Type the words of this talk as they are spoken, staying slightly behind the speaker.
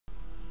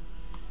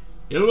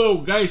Hello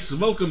guys,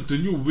 welcome to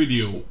new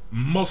video,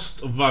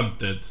 Most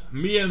Wanted.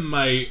 Me and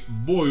my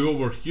boy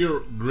over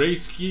here,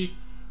 Ragequit,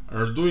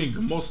 are doing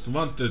Most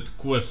Wanted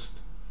quest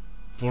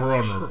for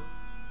honor.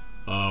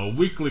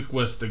 Weekly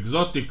quest,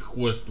 exotic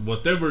quest,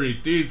 whatever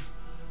it is,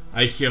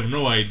 I have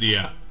no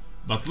idea.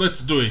 But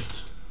let's do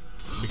it,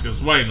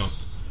 because why not?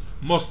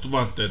 Most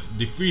Wanted,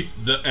 defeat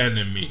the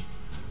enemy.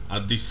 A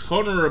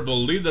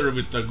dishonorable leader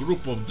with a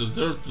group of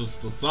deserters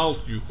to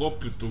south, you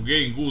hope to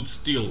gain good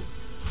steel.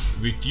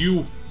 With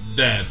you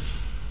dead.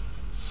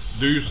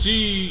 Do you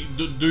see?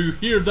 Do you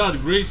hear that,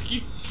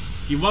 Ragequit?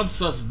 He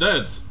wants us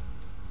dead.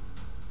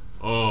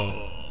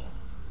 Oh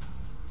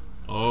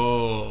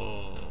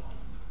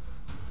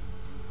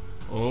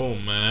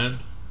man,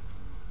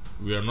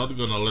 we are not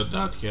gonna let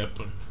that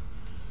happen.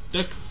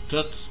 Text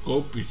chat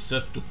scope is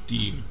set to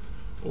team.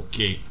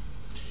 Okay.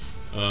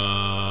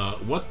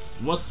 What's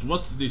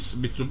this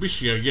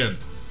Mitsubishi again?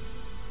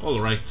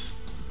 All right.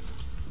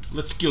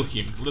 Let's kill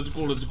him. Let's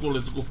go.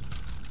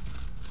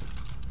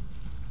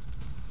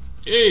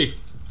 Hey!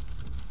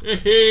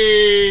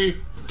 Hey!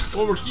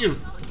 Over here!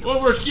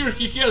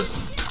 He has,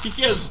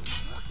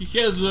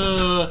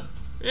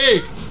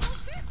 hey!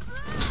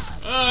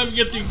 I'm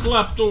getting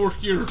clapped over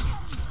here.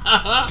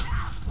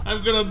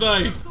 I'm gonna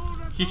die.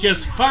 He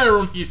has fire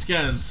on his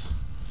hands.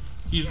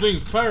 He's doing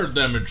fire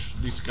damage,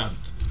 this cunt.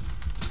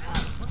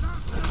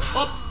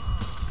 Oh!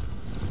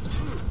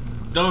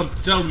 Don't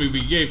tell me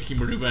we gave him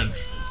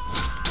revenge.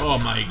 Oh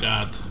my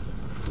god.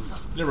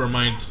 Never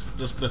mind.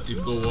 Just let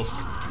it go off.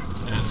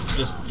 And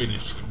just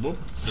finish him. Whoop,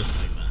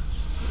 just like that.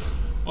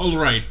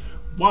 Alright.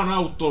 1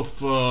 out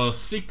of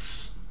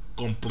 6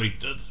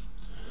 completed.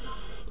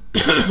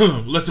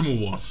 Let's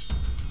move on.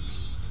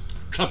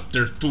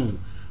 Chapter 2.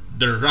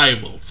 The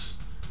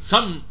rivals.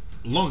 Some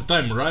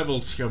long-time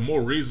rivals have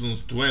more reasons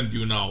to end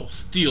you now.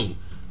 Steel,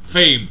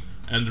 fame,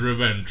 and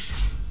revenge.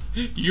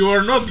 You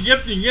are not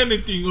getting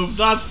anything of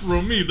that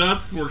from me,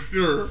 that's for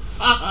sure.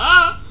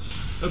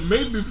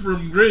 Maybe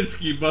from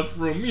Ragequit, but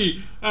from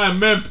me,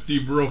 I'm empty,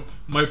 bro.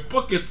 My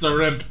pockets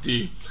are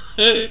empty.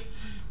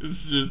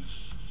 It's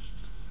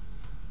just...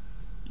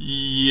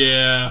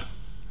 yeah.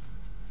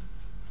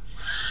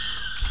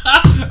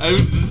 I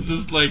was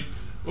just like,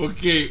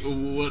 okay,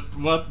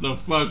 what the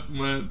fuck,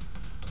 man?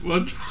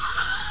 What?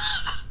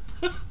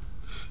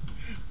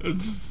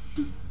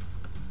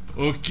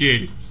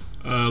 Okay,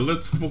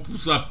 let's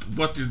focus up.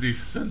 What is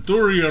this?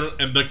 Centurion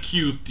and the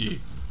cutie.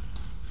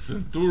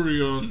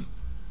 Centurion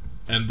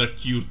and the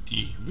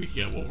cutie we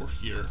have over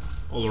here.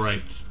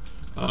 Alright,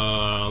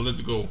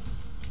 let's go.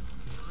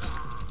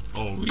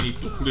 Oh, we need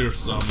to clear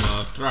some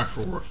trash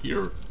over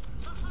here.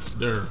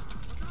 There.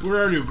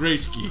 Where are you,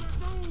 Ragequit?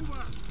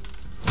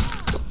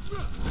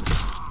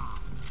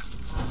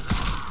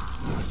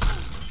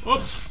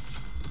 Oops.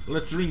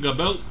 Let's ring a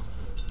bell.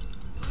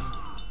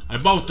 I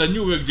bought a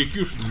new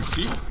execution, you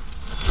see?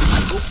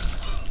 Oops.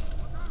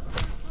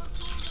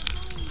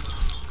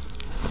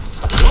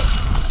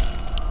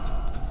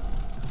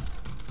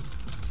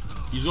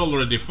 He's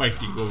already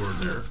fighting over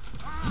there.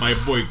 My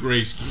boy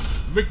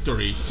Ragequit.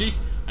 Victory, see?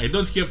 I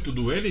don't have to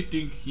do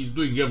anything, he's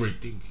doing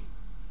everything.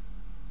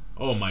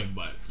 Oh my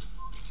god.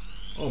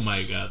 Oh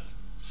my god.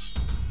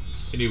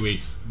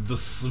 Anyways, the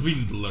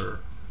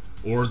swindler.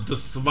 Or the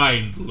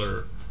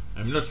swindler.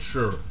 I'm not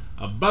sure.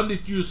 A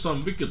bandit used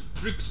some wicked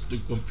tricks to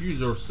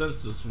confuse your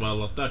senses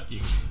while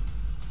attacking.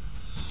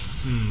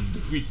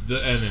 Defeat the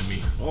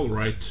enemy.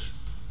 Alright.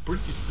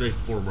 Pretty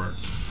straightforward.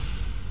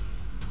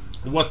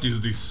 What is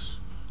this?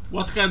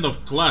 What kind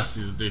of class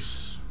is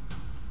this?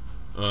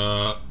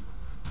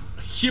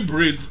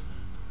 Hybrid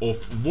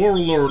of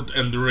warlord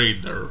and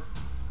raider.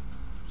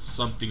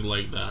 Something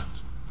like that.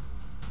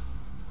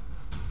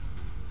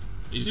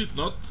 Is it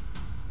not?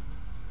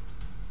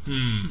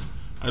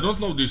 I don't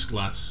know this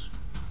class.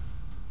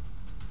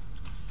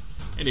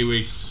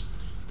 Anyways,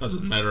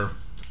 doesn't matter.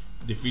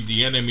 Defeat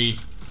the enemy.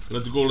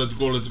 Let's go.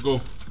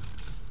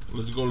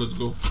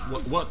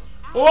 What?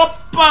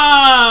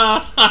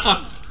 Oppa!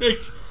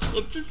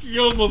 What is he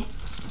almost?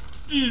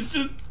 He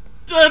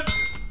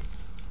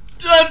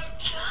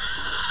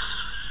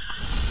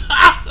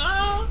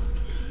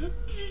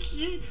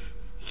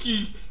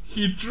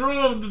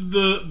threw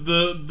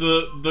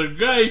the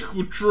guy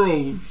who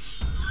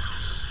throws.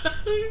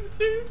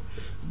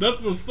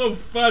 That was so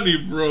funny,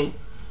 bro.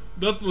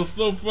 That was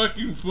so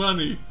fucking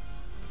funny.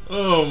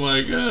 Oh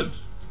my god.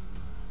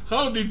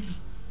 How did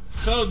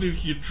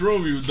he throw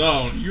you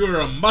down? You're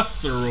a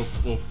master of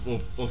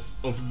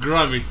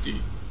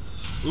gravity.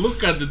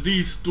 Look at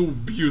these two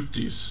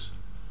beauties.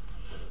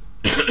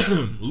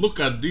 Look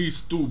at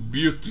these two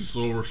beauties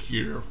over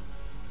here.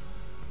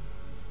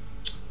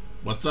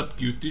 What's up,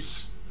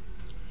 cuties?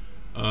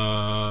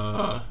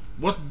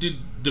 What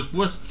did the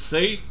quest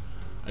say?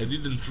 I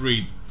didn't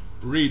read.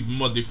 Read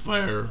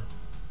modifier.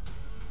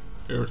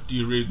 RT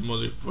read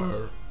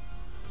modifier.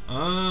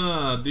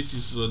 Ah, this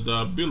is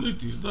the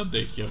abilities that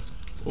they have.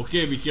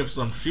 Okay, we have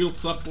some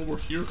shields up over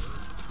here.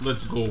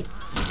 Let's go.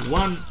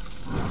 One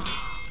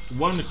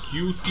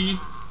cutie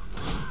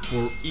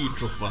for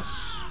each of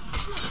us.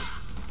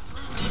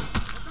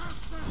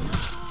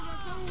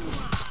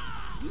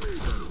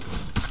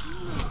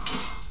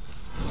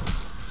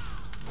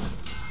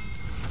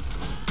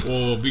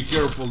 Oh, be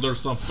careful,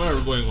 there's some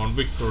fire going on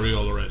Victory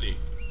already.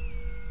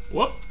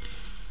 Whoop.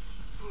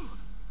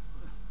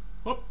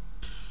 Whoop.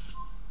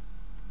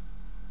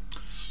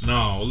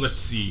 Now, let's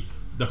see.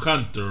 The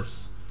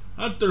hunters.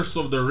 Hunters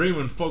of the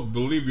Raven Folk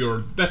believe your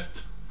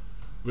death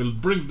will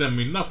bring them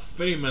enough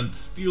fame and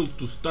steel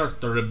to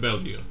start a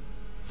rebellion.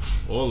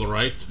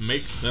 Alright,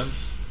 makes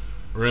sense.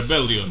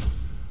 Rebellion.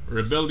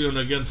 Rebellion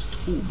against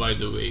who, by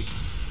the way?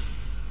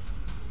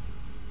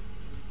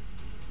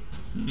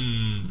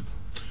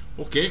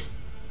 Okay.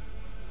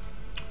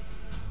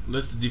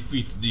 Let's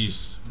defeat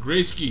these.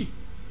 Graysky.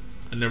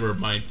 Never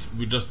mind,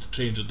 we just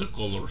changed the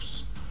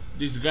colors.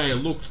 This guy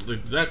looked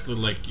exactly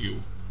like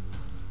you.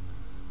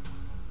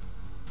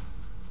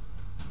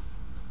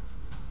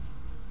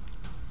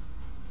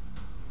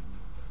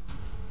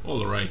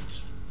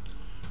 Alright.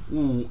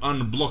 Ooh,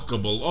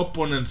 unblockable.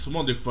 Opponents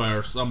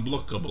modifiers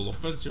unblockable.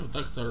 Offensive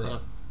attacks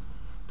are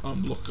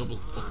unblockable.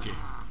 Okay.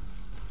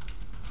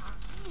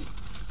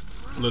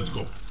 Let's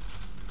go.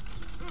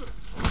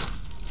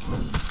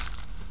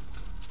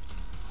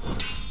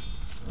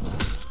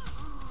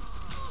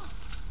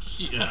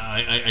 Yeah,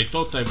 I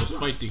thought I was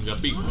fighting a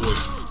big boy.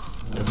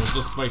 I was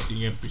just fighting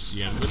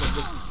NPC. I'm gonna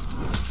just...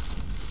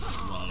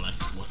 well, like,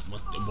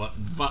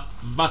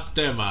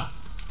 whatever.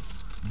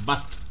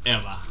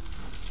 Whatever.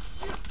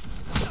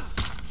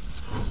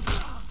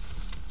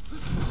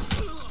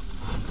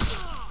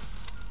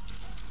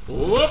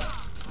 Whoop!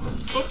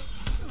 Whoop!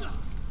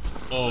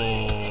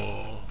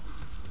 Oh!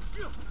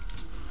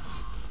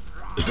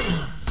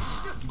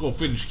 Go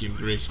finish him,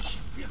 Graysky.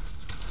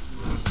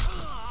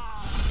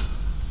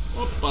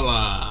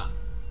 Hoppala!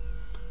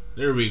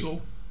 There we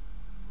go.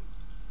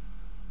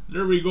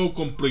 There we go,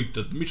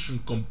 completed. Mission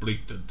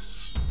completed.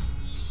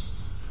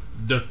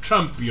 The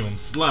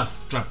Champions,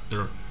 last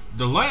chapter.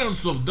 The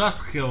Lions of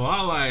Dusk have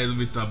allied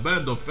with a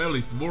band of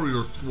elite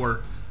warriors who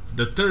are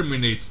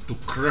determined to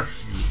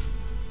crush you.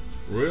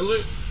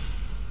 Really?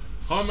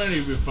 How many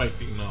are we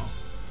fighting now?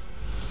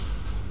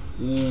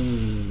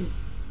 Ooh,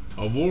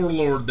 a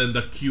warlord and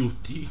a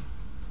cutie.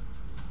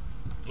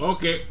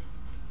 Okay.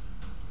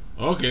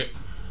 Okay.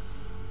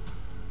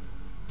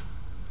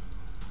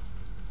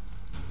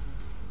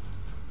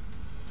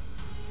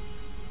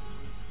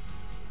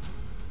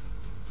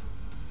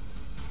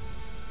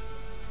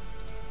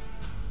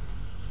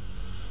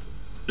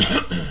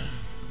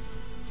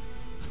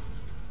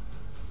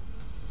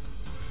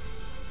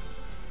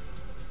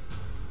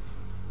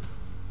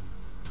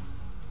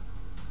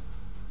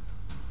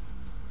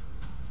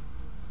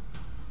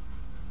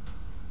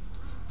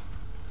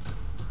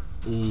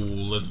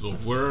 Ooh, let's go.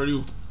 Where are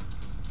you?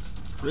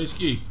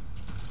 Graysky.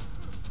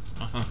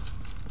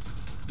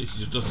 This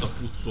is just a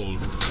foot soldier.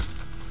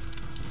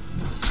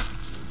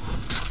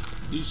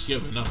 These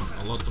have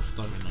enough, a lot of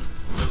stamina.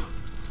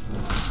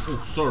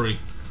 Oh, sorry.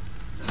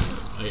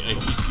 I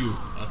hit you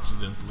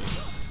accidentally.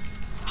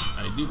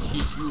 I did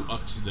hit you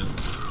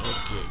accidentally.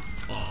 Okay.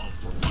 Oh,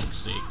 for fuck's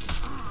sake.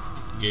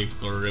 Gave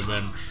her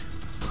revenge.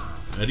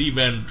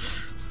 Revenge.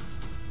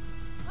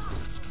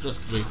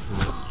 Just wait for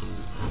it to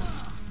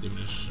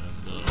diminish. And,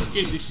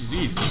 okay, this is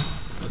easy.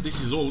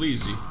 This is all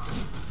easy.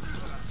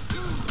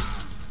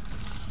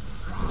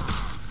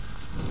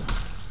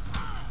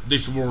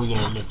 This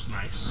warlord looks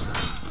nice.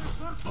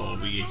 Oh,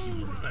 we gave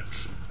him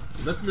revenge.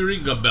 Let me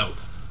ring a bell.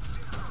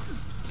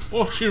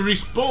 Oh, she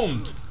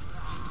respawned!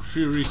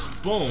 She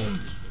respawned.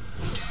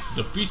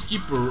 The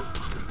peacekeeper...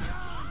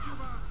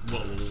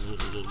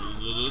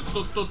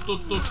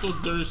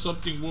 There is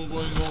something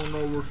going on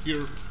over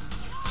here.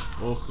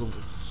 Oh,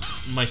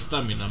 my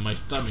stamina, my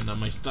stamina,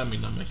 my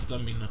stamina, my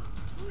stamina.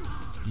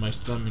 My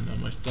stamina,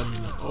 my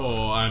stamina.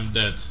 Oh, I'm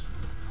dead.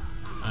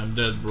 I'm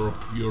dead, bro.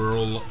 You're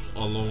all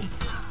alone.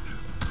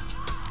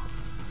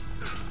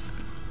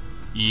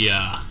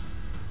 Yeah.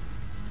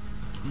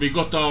 We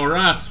got our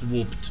ass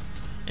whooped.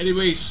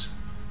 Anyways,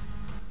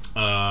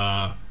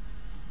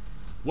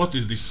 what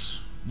is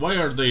this? Why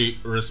are they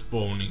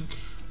respawning?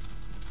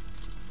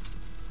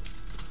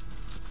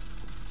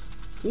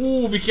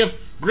 Ooh, we have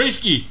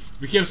Graysky.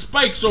 We have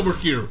spikes over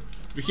here.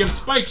 We have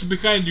spikes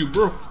behind you,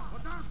 bro.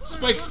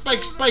 Spikes,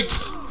 spikes,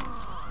 spikes.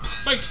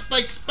 Spikes,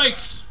 spikes,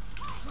 spikes.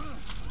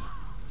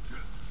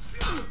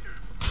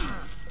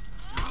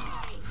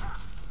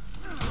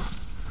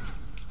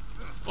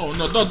 Oh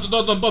no!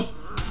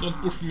 Don't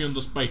push me on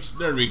the spikes.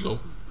 There we go.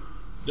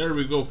 There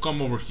we go.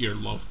 Come over here,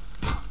 love.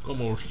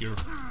 Come over here.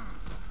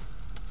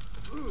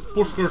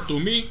 Push her to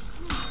me.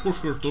 Push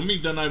her to me.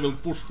 Then I will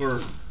push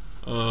her.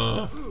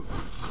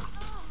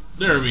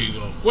 There we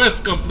go.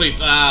 Quest complete.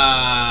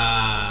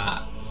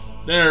 Ah,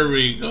 there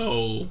we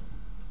go.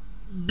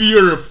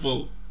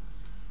 Beautiful.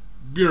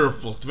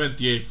 Beautiful.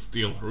 28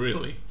 still.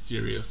 Really?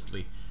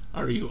 Seriously?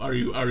 Are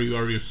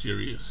you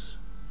serious?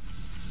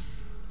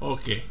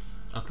 Okay.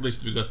 At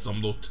least we got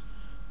some loot.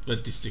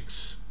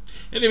 26.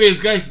 Anyways,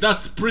 guys,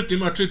 that's pretty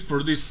much it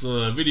for this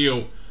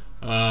video.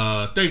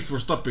 Thanks for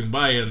stopping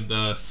by,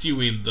 and see you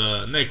in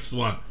the next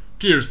one.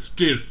 Cheers,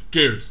 cheers,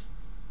 cheers.